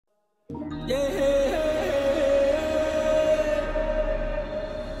In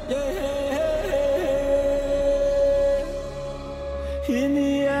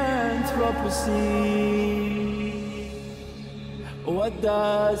the Anthropocene, what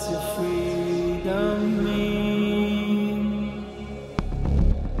does your freedom mean?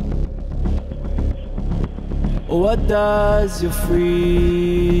 What does your freedom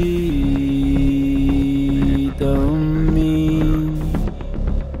mean?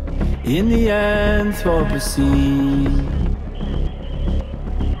 In the Anthropocene.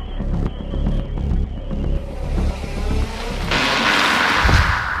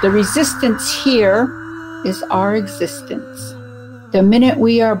 The resistance here is our existence. The minute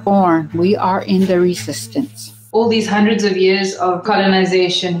we are born, we are in the resistance. All these hundreds of years of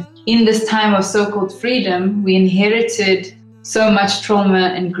colonization, in this time of so-called freedom, we inherited so much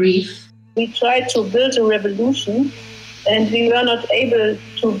trauma and grief. We tried to build a revolution and we were not able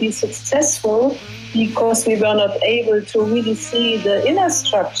to be successful because we were not able to really see the inner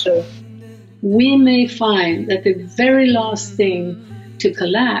structure. We may find that the very last thing to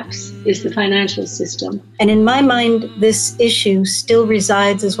collapse is the financial system. And in my mind, this issue still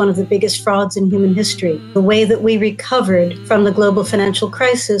resides as one of the biggest frauds in human history. The way that we recovered from the global financial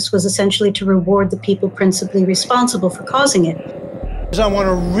crisis was essentially to reward the people principally responsible for causing it. I want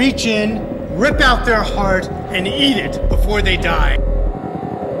to reach in, rip out their heart, and eat it before they die.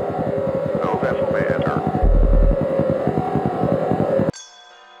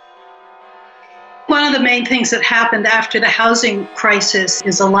 One of the main things that happened after the housing crisis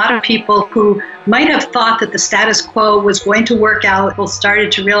is a lot of people who might have thought that the status quo was going to work out started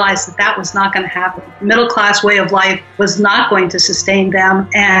to realize that that was not going to happen. Middle-class way of life was not going to sustain them,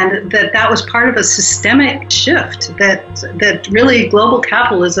 and that was part of a systemic shift, that really global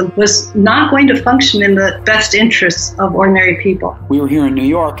capitalism was not going to function in the best interests of ordinary people. We were here in New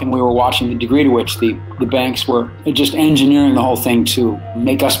York and we were watching the degree to which the banks were just engineering the whole thing to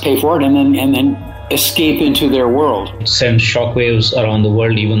make us pay for it and then escape into their world. It sends shockwaves around the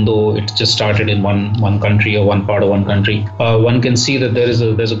world, even though it just started in one country or one part of one country. One can see that there's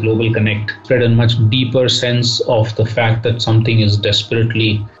a global connect, spread a much deeper sense of the fact that something is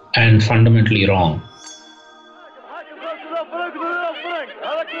desperately and fundamentally wrong.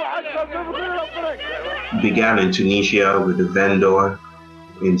 It began in Tunisia with a vendor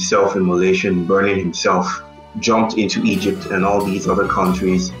in self-immolation, burning himself, jumped into Egypt and all these other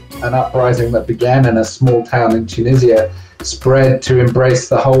countries. An uprising that began in a small town in Tunisia spread to embrace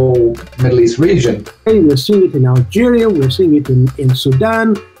the whole Middle East region. We're seeing it in Algeria, we're seeing it in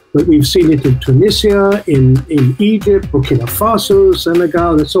Sudan, but we've seen it in Tunisia, in Egypt, Burkina Faso,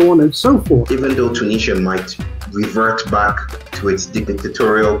 Senegal, and so on and so forth. Even though Tunisia might revert back to its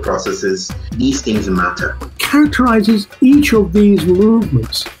dictatorial processes, these things matter. What characterizes each of these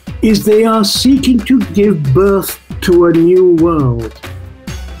movements is they are seeking to give birth to a new world.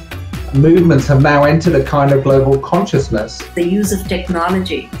 Movements have now entered a kind of global consciousness. The use of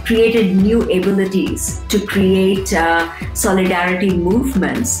technology created new abilities to create solidarity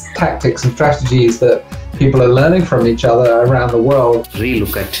movements. Tactics and strategies that people are learning from each other around the world.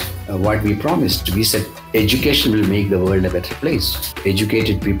 Relook at what we promised. We said education will make the world a better place.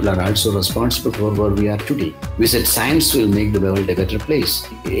 Educated people are also responsible for where we are today. We said science will make the world a better place.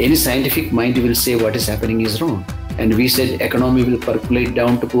 Any scientific mind will say what is happening is wrong. And we said economy will percolate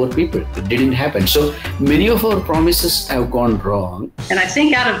down to poor people. It didn't happen. So many of our promises have gone wrong. And I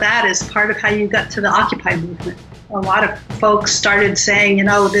think out of that is part of how you got to the Occupy movement. A lot of folks started saying,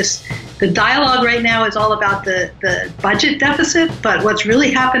 the dialogue right now is all about the budget deficit, but what's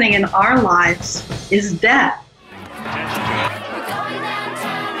really happening in our lives is debt.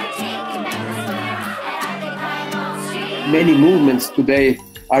 Many movements today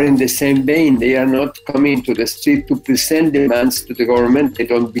are in the same vein. They are not coming to the street to present demands to the government. They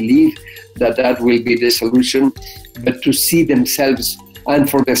don't believe that will be the solution, but to see themselves and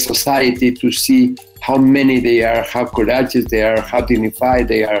for the society to see how many they are, how courageous they are, how dignified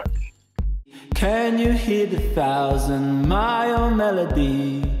they are. Can you hear the 1,000-mile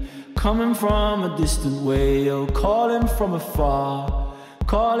melody coming from a distant way, or calling from afar?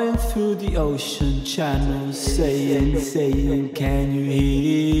 Calling through the ocean channels, saying, can you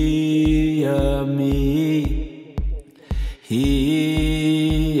hear me?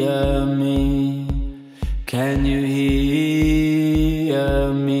 Hear me. Can you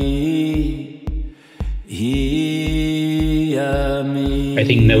hear me? Hear me. I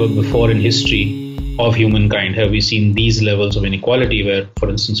think never before in history of humankind have we seen these levels of inequality where, for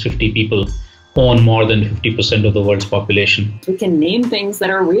instance, 50 people own more than 50% of the world's population. We can name things that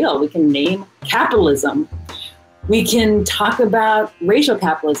are real. We can name capitalism. We can talk about racial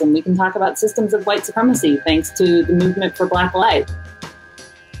capitalism. We can talk about systems of white supremacy, thanks to the movement for Black lives.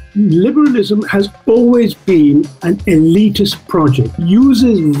 Liberalism has always been an elitist project,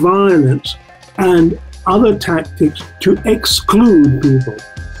 uses violence and other tactics to exclude people.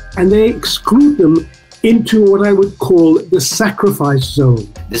 And they exclude them into what I would call the sacrifice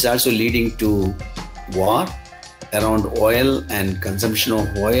zone. This is also leading to war around oil and consumption of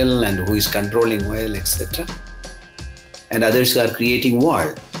oil and who is controlling oil, etc. And others are creating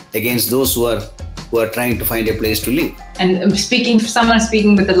war against those who are trying to find a place to live. And someone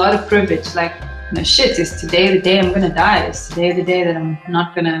speaking with a lot of privilege, like, shit, is today the day I'm going to die? Is today the day that I'm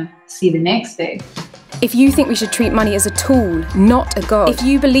not going to see the next day? If you think we should treat money as a tool, not a god, if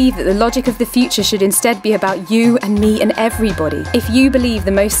you believe that the logic of the future should instead be about you and me and everybody, if you believe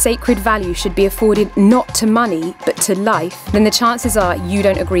the most sacred value should be afforded not to money, but to life, then the chances are you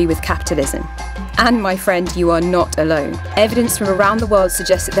don't agree with capitalism. And my friend, you are not alone. Evidence from around the world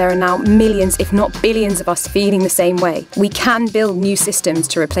suggests that there are now millions, if not billions of us feeling the same way. We can build new systems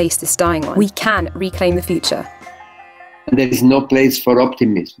to replace this dying one. We can reclaim the future. There is no place for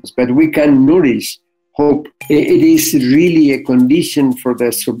optimism, but we can nourish hope. It is really a condition for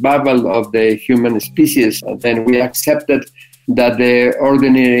the survival of the human species. And then we accepted that the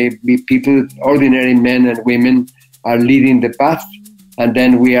ordinary people, ordinary men and women are leading the path, and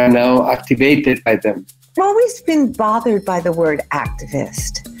then we are now activated by them. I've always been bothered by the word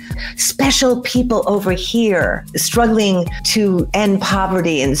activist. Special people over here struggling to end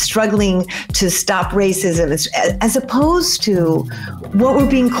poverty and struggling to stop racism, as opposed to what we're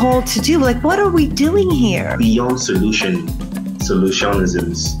being called to do. Like, what are we doing here? Beyond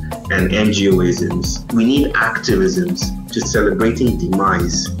solutionisms and NGOisms, we need activisms to celebrating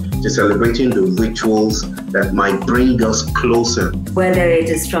demise, to celebrating the rituals that might bring us closer. Whether it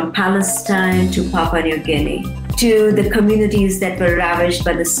is from Palestine to Papua New Guinea, to the communities that were ravaged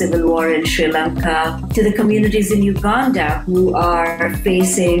by the civil war in Sri Lanka, to the communities in Uganda who are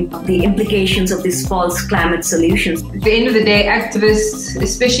facing the implications of these false climate solutions. At the end of the day, activists,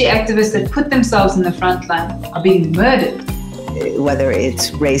 especially activists that put themselves in the front line, are being murdered. Whether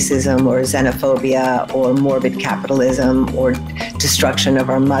it's racism or xenophobia or morbid capitalism or destruction of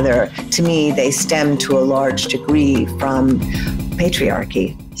our mother, to me, they stem to a large degree from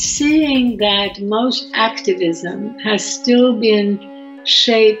patriarchy. Seeing that most activism has still been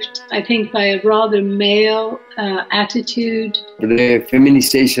shaped, I think, by a rather male attitude. The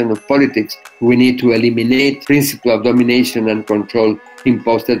feminization of politics, we need to eliminate principle of domination and control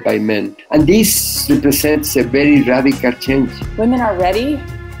imposed by men. And this represents a very radical change. Women are ready,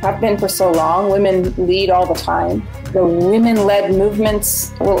 have been for so long. Women lead all the time. The women-led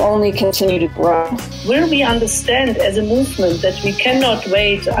movements will only continue to grow. Will we understand as a movement that we cannot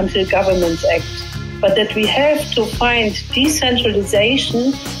wait until governments act, but that we have to find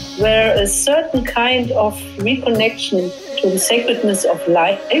decentralization where a certain kind of reconnection to the sacredness of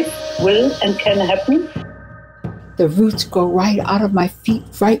life will and can happen? The roots go right out of my feet,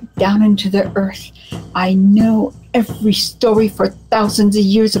 right down into the earth. I know every story for thousands of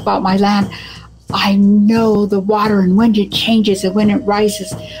years about my land. I know the water and when it changes and when it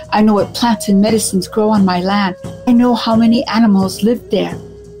rises. I know what plants and medicines grow on my land. I know how many animals live there.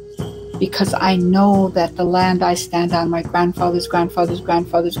 Because I know that the land I stand on, my grandfathers' grandfathers'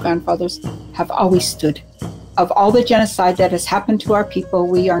 grandfathers' grandfathers have always stood. Of all the genocide that has happened to our people,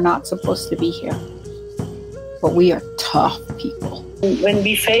 we are not supposed to be here. But we are tough people. When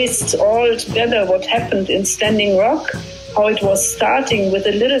we faced all together what happened in Standing Rock, how it was starting with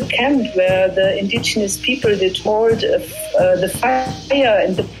a little camp where the indigenous people did hold the fire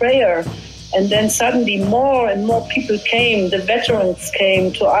and the prayer. And then suddenly more and more people came, the veterans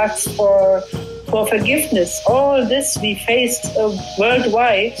came to ask for forgiveness. All this we faced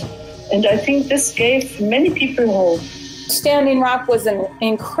worldwide. And I think this gave many people hope. Standing Rock was an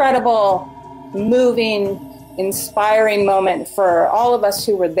incredible, moving, inspiring moment for all of us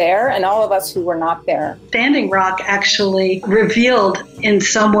who were there and all of us who were not there. Standing Rock actually revealed in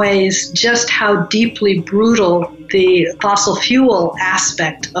some ways just how deeply brutal the fossil fuel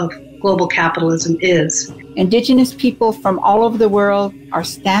aspect of global capitalism is. Indigenous people from all over the world are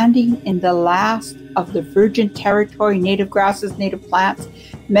standing in the last of the virgin territory, native grasses, native plants,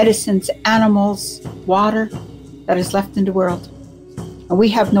 medicines, animals, water that is left in the world. And we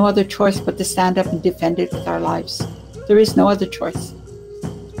have no other choice but to stand up and defend it with our lives. There is no other choice.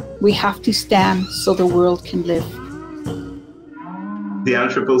 We have to stand so the world can live. The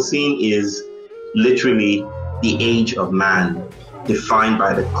Anthropocene is literally the age of man. defined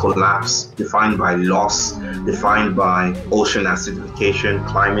by the collapse, defined by loss, defined by ocean acidification,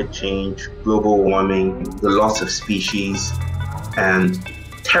 climate change, global warming, the loss of species, and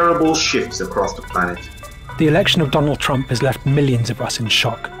terrible shifts across the planet. The election of Donald Trump has left millions of us in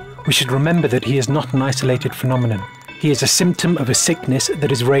shock. We should remember that he is not an isolated phenomenon. He is a symptom of a sickness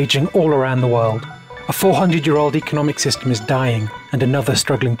that is raging all around the world. A 400-year-old economic system is dying and another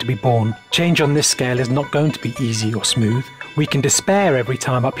struggling to be born. Change on this scale is not going to be easy or smooth. We can despair every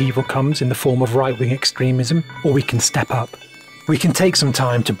time upheaval comes in the form of right-wing extremism, or we can step up. We can take some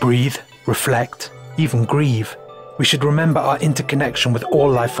time to breathe, reflect, even grieve. We should remember our interconnection with all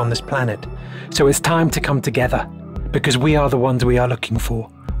life on this planet. So it's time to come together, because we are the ones we are looking for.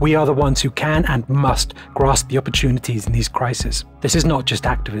 We are the ones who can and must grasp the opportunities in these crises. This is not just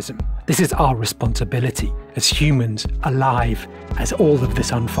activism. This is our responsibility as humans alive as all of this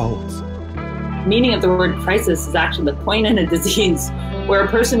unfolds. Meaning of the word crisis is actually the point in a disease where a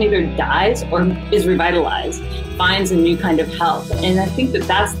person either dies or is revitalized, finds a new kind of health. And I think that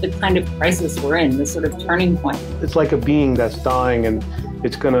that's the kind of crisis we're in, this sort of turning point. It's like a being that's dying and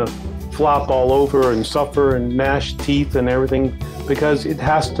it's going to flop all over and suffer and gnash teeth and everything because it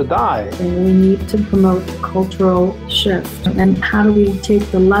has to die. And we need to promote cultural shift. And how do we take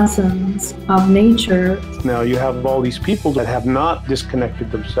the lessons of nature? Now you have all these people that have not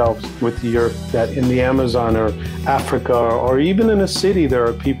disconnected themselves with the earth, that in the Amazon or Africa or even in a city there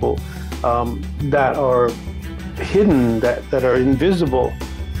are people that are hidden, that are invisible.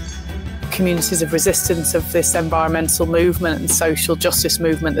 Communities of resistance of this environmental movement and social justice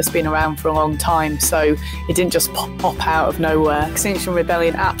movement that's been around for a long time. So it didn't just pop out of nowhere. Extinction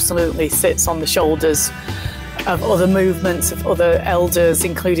Rebellion absolutely sits on the shoulders of other movements, of other elders,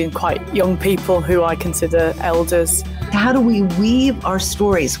 including quite young people who I consider elders. How do we weave our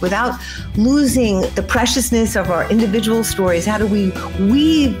stories without losing the preciousness of our individual stories? How do we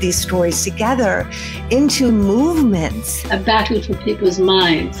weave these stories together into movements? A battle for people's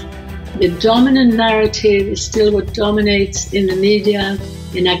minds. The dominant narrative is still what dominates in the media,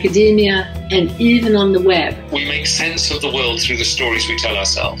 in academia, and even on the web. We make sense of the world through the stories we tell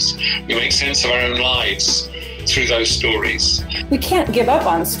ourselves. We make sense of our own lives through those stories. We can't give up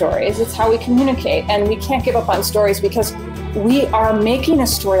on stories. It's how we communicate. And we can't give up on stories because we are making a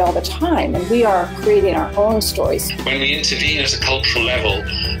story all the time and we are creating our own stories. When we intervene at a cultural level,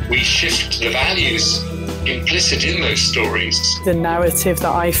 we shift the values implicit in those stories. The narrative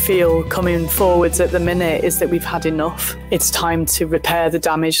that I feel coming forwards at the minute is that we've had enough. It's time to repair the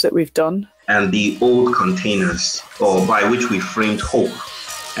damage that we've done. And the old containers, or by which we framed hope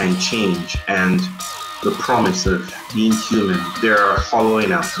and change and the promise of being human, they're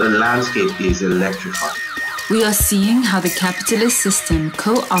hollowing out. The landscape is electrified. We are seeing how the capitalist system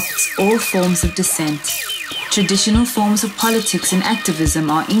co-opts all forms of dissent. Traditional forms of politics and activism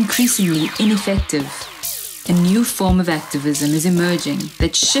are increasingly ineffective. A new form of activism is emerging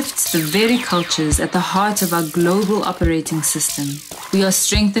that shifts the very cultures at the heart of our global operating system. We are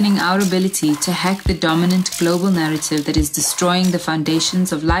strengthening our ability to hack the dominant global narrative that is destroying the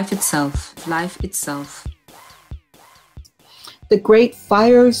foundations of life itself. The great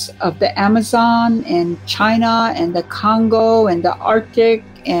fires of the Amazon and China and the Congo and the Arctic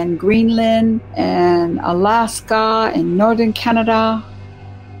and Greenland and Alaska and northern Canada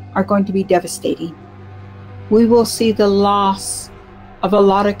are going to be devastating. We will see the loss of a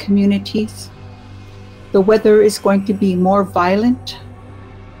lot of communities. The weather is going to be more violent.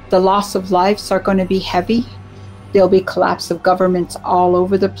 The loss of lives are going to be heavy. There'll be collapse of governments all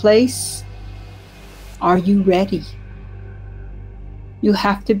over the place. Are you ready? You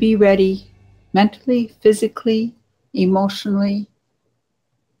have to be ready mentally, physically, emotionally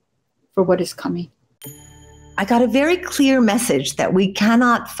for what is coming. I got a very clear message that we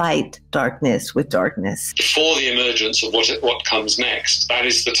cannot fight darkness with darkness. Before the emergence of what comes next, that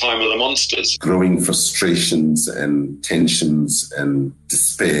is the time of the monsters. Growing frustrations and tensions and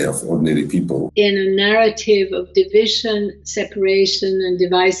despair of ordinary people. In a narrative of division, separation, and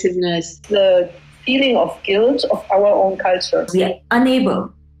divisiveness, the feeling of guilt of our own culture. We are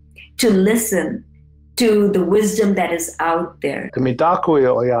unable to listen to the wisdom that is out there.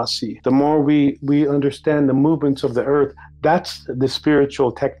 The more we understand the movements of the earth, that's the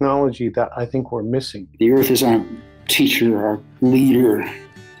spiritual technology that I think we're missing. The earth is our teacher, our leader,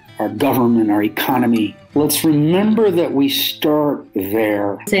 our government, our economy. Let's remember that we start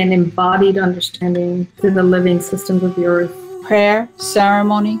there. It's an embodied understanding to the living systems of the earth. Prayer,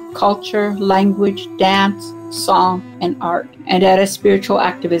 ceremony, culture, language, dance, song, and art, and that is spiritual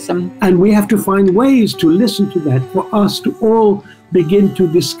activism. And we have to find ways to listen to that for us to all begin to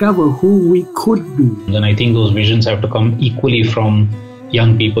discover who we could be. Then I think those visions have to come equally from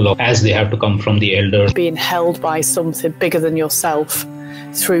young people as they have to come from the elders. Being held by something bigger than yourself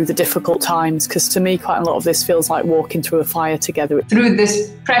through the difficult times, because to me quite a lot of this feels like walking through a fire together. Through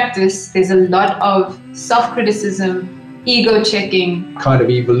this practice, there's a lot of self-criticism, ego-checking. Kind of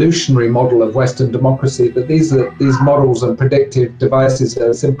evolutionary model of Western democracy, but these models and predictive devices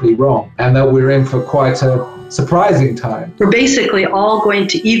are simply wrong, and that we're in for quite a surprising time. We're basically all going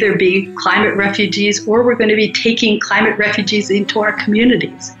to either be climate refugees or we're going to be taking climate refugees into our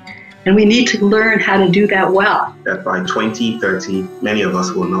communities. And we need to learn how to do that well. That by 2030, many of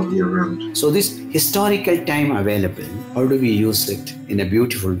us will not be around. So this historical time available, how do we use it in a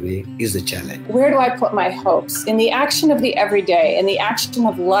beautiful way is the challenge. Where do I put my hopes? In the action of the everyday, in the action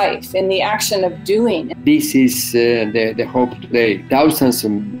of life, in the action of doing. This is the hope today. Thousands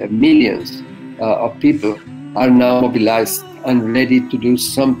and millions of people are now mobilized and ready to do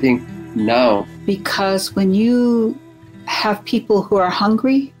something now. Because when you have people who are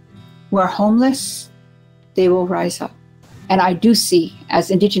hungry, who are homeless, they will rise up. And I do see, as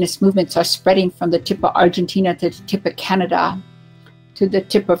Indigenous movements are spreading from the tip of Argentina to the tip of Canada, to the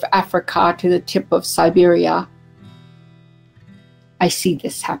tip of Africa, to the tip of Siberia, I see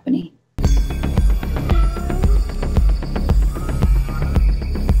this happening.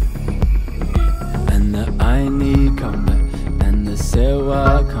 And the Aini come back, and the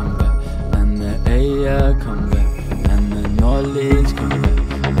Sewa come back, and the Aya come back, and the knowledge come back.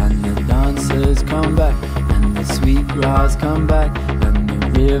 Dancers come back, and the sweet grass come back, and the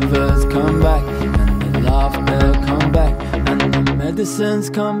rivers come back, and the laughter come back, and the medicines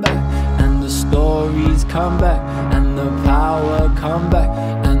come back, and the stories come back, and the power come back,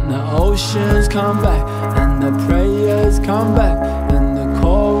 and the oceans come back, and the prayers come back, and the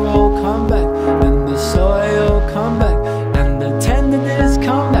coral come back, and the soil come back,